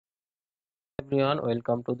everyone,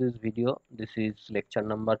 welcome to this video. This is lecture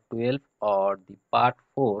number 12 or the part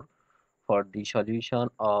 4 for the solution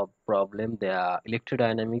of problem the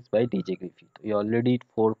electrodynamics by DJ Griffith. We already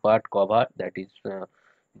 4 part cover, that is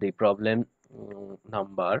the problem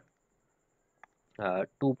number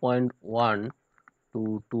 2.1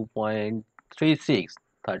 to 2.36.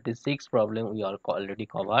 36 problem we are already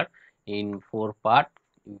covered in 4 part.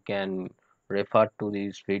 You can refer to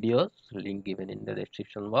these videos, link given in the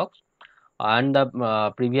description box. And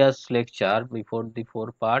the previous lecture before the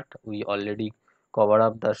 4 part we already covered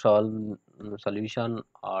up the solution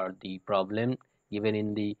or the problem given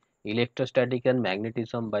in the electrostatic and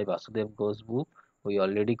magnetism by Vasudev Ghosh book. We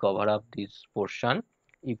already covered up this portion.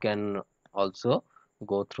 You can also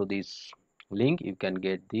go through this link, you can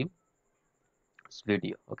get the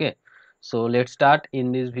video. Okay, so let's start.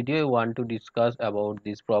 In this video I want to discuss about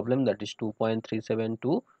this problem, that is 2.37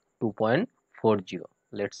 to 2.40.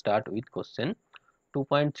 Let's start with question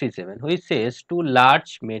 2.37, which says two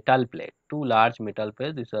large metal plates,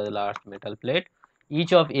 these are the large metal plate,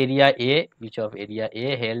 each of area A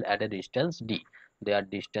held at a distance D. Their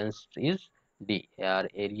distance is D. Here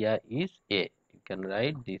area is A. You can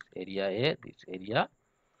write this area A, this area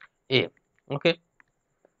A. Okay,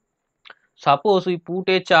 suppose we put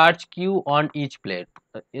a charge Q on each plate.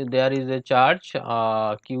 There is a charge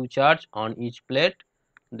Q charge on each plate.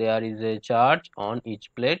 There is a charge on each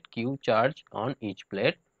plate, Q charge on each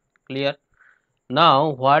plate. Clear?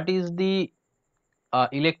 Now what is the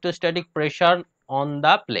electrostatic pressure on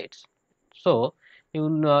the plates? So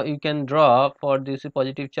you can draw for this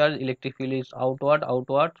positive charge, electric field is outward,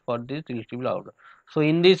 for this electric field outward. So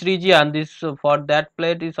in this region, this for that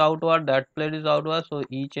plate is outward, that plate is outward. So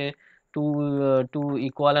each two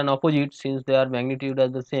equal and opposite, since their magnitude are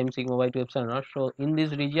the same, sigma by 2 epsilon naught. So in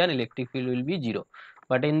this region electric field will be 0,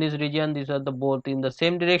 but in this region these are the both in the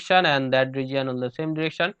same direction and that region on the same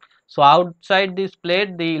direction. So outside this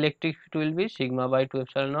plate the electric field will be sigma by 2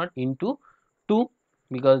 epsilon naught into 2,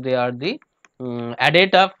 because they are the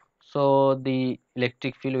added up. So the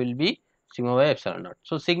electric field will be sigma by epsilon naught.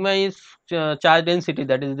 So sigma is charge density,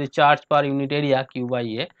 that is the charge per unit area, Q by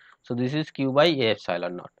A. So this is Q by A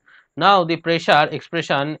epsilon naught. Now the pressure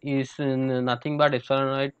expression is nothing but epsilon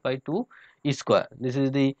naught by 2 E square. This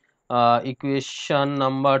is the equation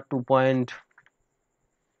number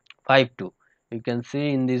 2.52. You can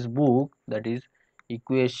see in this book, that is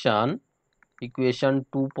equation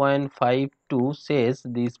 2.52 says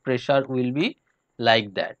this pressure will be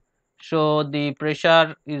like that. So the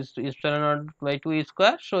pressure is epsilon naught by 2 E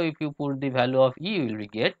square. So if you put the value of E, you will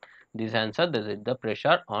get this answer, that is the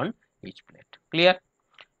pressure on each plate. Clear?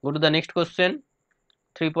 Go to the next question,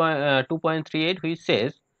 2.38, which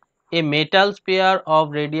says a metal sphere of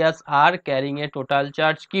radius r carrying a total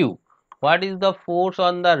charge q. What is the force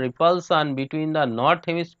on the repulsion between the north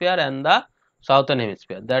hemisphere and the southern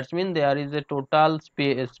hemisphere? That means there is a total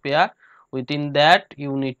sphere. Within that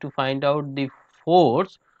you need to find out the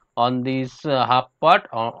force on this half part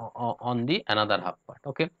on the another half part.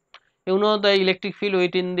 Okay, you know the electric field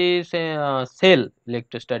within this cell,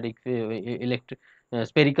 electrostatic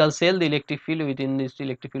spherical cell, the electric field within this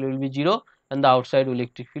electric field will be 0 and the outside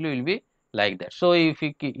electric field will be like that. So if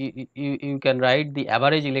you can write the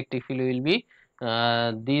average electric field will be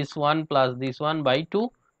this one plus this one by 2.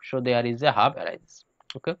 So there is a half arises.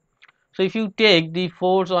 Okay, so if you take the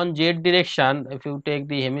force on z direction, if you take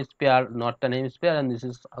the hemisphere, northern hemisphere, and this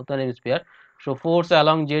is southern hemisphere, so force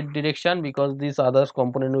along z direction, because these others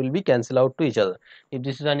component will be cancel out to each other. If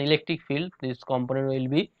this is an electric field, this component will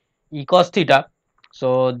be e cos theta.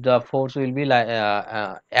 So the force will be like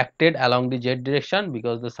acted along the z direction,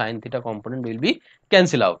 because the sin theta component will be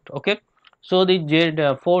cancel out. Okay, so the z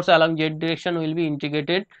force along z direction will be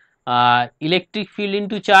integrated electric field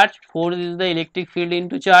into charge. Force is the electric field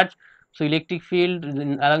into charge. So electric field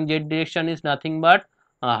along z direction is nothing but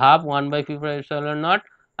half 1 by 4 epsilon naught,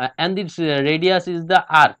 and its radius is the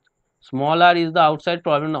r. Small r is the outside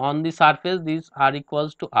problem on the surface. This r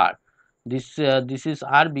equals to r. This is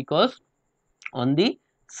r because on the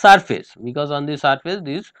surface,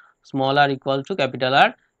 this small r equals to capital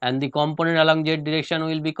R, and the component along z direction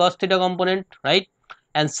will be cos theta component, right?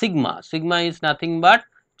 And sigma is nothing but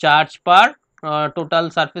charge per total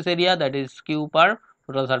surface area, that is q per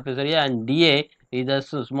total surface area, and dA is a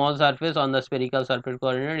small surface on the spherical surface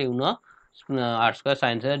coordinate, you know, r square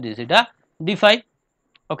sin theta d theta d phi.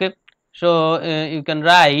 Okay, so you can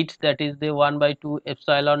write that is the 1 by 2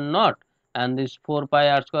 epsilon naught, and this 4 pi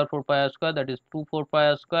r square, that is 2 4 pi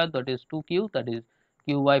r square, that is 2q, that is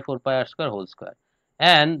q by 4 pi r square whole square,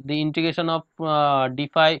 and the integration of d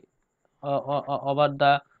phi over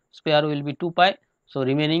the sphere will be 2 pi. So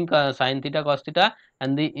remaining sin theta cos theta,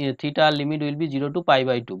 and the theta limit will be 0 to pi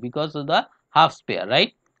by 2 because of the half sphere,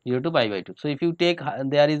 right, 0 to pi by 2. So if you take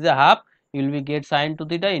there is a half, you will be get sin 2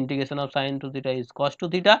 theta, integration of sin 2 theta is cos 2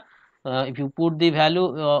 theta. If you put the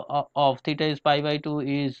value of theta is pi by 2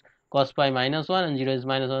 is cos pi minus 1 and 0 is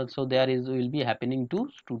minus 1, so there is will be happening 2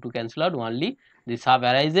 to cancel out, only this half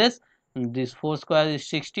arises. This 4 square is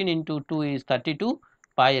 16 into 2 is 32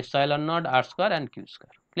 pi epsilon naught r square and q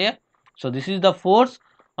square. Clear? So this is the force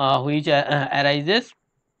which arises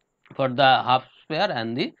for the half sphere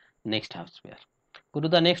and the next half sphere. Go to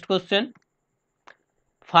the next question.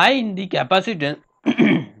 Find the capacitance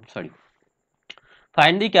sorry,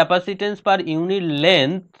 find the capacitance per unit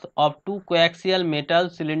length of two coaxial metal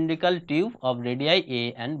cylindrical tube of radii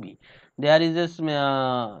A and B. There is a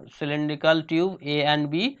cylindrical tube A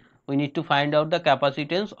and B. We need to find out the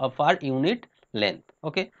capacitance of our unit length.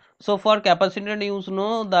 Okay. So for capacitance, you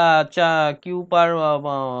know the Q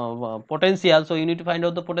per potential. So you need to find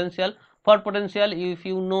out the potential. For potential, if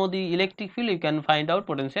you know the electric field, you can find out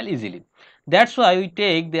potential easily. That's why we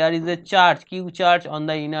take there is a charge Q charge on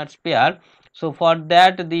the inner sphere. So for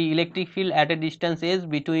that, the electric field at a distance is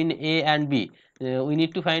between A and B. We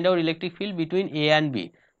need to find out electric field between A and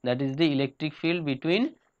B. That is the electric field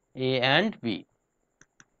between A and B.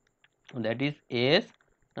 That is S,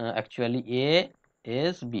 actually A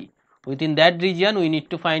S B. Within that region, we need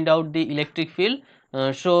to find out the electric field.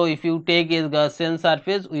 So if you take a Gaussian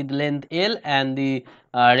surface with length L and the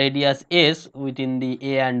radius S within the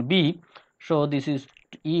A and B, so this is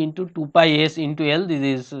E into 2 pi S into L. This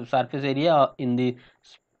is surface area in the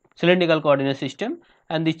cylindrical coordinate system,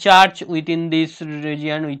 and the charge within this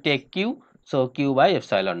region we take Q. So Q by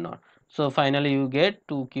epsilon naught. So finally you get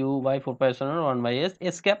 2Q by 4 pi epsilon naught 1 by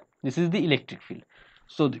S cap. This is the electric field.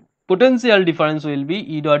 So the potential difference will be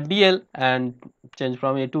E dot dl and change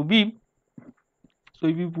from A to B. So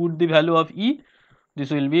if you put the value of E, this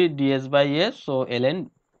will be ds by S, so ln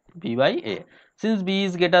B by A. Since B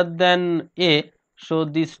is greater than A, so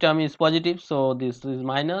this term is positive, so this is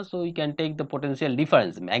minus, so we can take the potential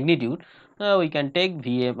difference magnitude, we can take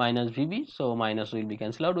VA minus VB, so minus will be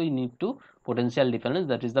cancelled out. We need to potential difference,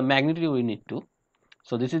 that is the magnitude we need to.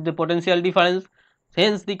 So this is the potential difference,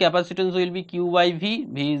 hence the capacitance will be Q by V.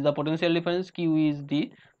 V is the potential difference, Q is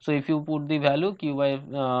the, so if you put the value Q by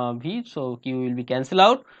V, so Q will be cancelled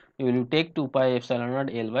out, you will take 2 pi epsilon naught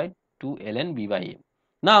L by 2 ln B by A.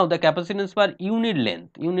 Now the capacitance per unit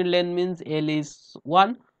length means L is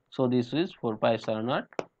 1, so this is 4 pi epsilon naught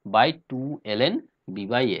by 2 ln B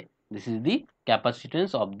by A. This is the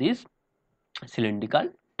capacitance of this cylindrical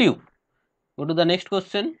tube. Go to the next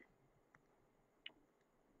question.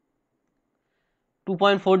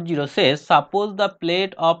 2.40 says, suppose the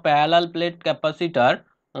plate of parallel plate capacitor,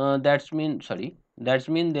 that's mean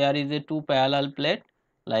there is a two parallel plate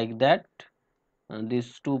like that,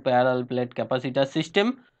 this two parallel plate capacitor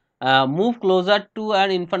system move closer to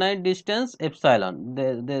an infinite distance epsilon.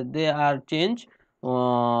 They are changed,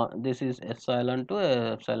 this is epsilon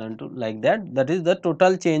to like that, that is the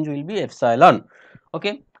total change will be epsilon.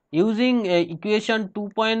 Okay. Using equation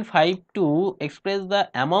 2.52 express the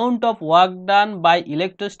amount of work done by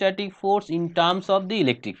electrostatic force in terms of the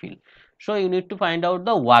electric field. So you need to find out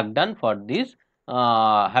the work done for this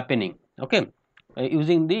happening. Okay.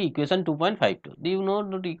 Using the equation 2.52. Do you know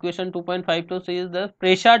that equation 2.52 says the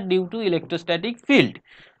pressure due to electrostatic field?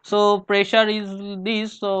 So pressure is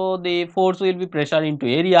this, so the force will be pressure into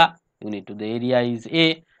area. You need to, the area is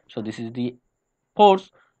A, so this is the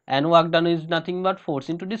force, and work done is nothing but force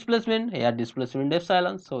into displacement, here displacement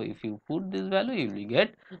epsilon. So if you put this value, you will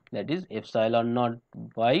get, that is epsilon naught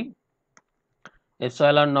by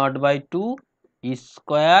 2 E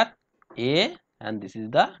square A, and this is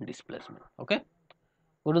the displacement. Okay.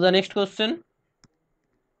 Go to the next question.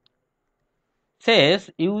 Says,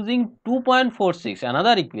 using 2.46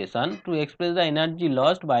 another equation to express the energy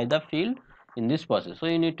lost by the field in this process. So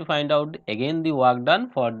you need to find out again the work done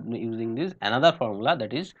for using this another formula,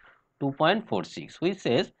 that is 2.46, which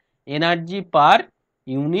says energy per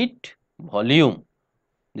unit volume.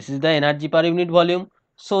 This is the energy per unit volume.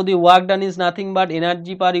 So the work done is nothing but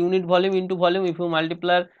energy per unit volume into volume. If you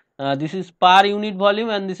multiply, this is per unit volume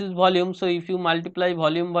and this is volume. So if you multiply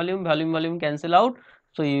volume cancel out.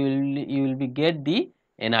 So you will be get the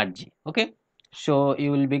energy. Okay. So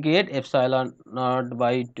you will be get epsilon naught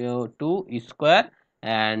by 2 E square,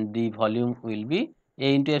 and the volume will be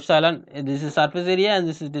A into epsilon. This is surface area and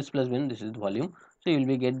this is displacement. This is volume. So you will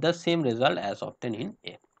be get the same result as obtained in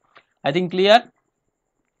A. I think clear.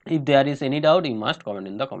 If there is any doubt, you must comment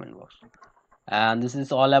in the comment box. And this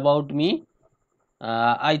is all about me.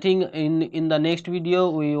 I think in the next video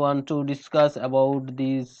we want to discuss about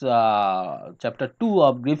this chapter 2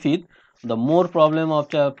 of Griffith, the more problem of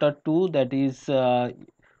chapter 2, that is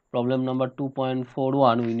problem number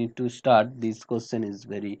 2.41. We need to start. This question is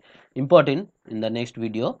very important in the next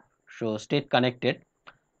video, so stay connected.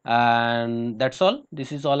 And that's all.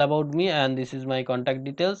 This is all about me, and this is my contact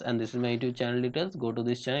details, and this is my YouTube channel details. Go to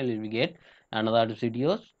this channel, you will get another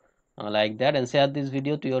videos like that, and share this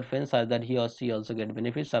video to your friends so that he or she also get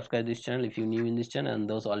benefits. Subscribe this channel if you new in this channel, and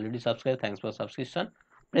those already subscribed, thanks for subscription.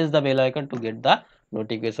 Press the bell icon to get the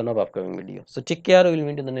notification of upcoming video. So take care. We will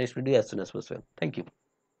meet in the next video as soon as possible. Thank you.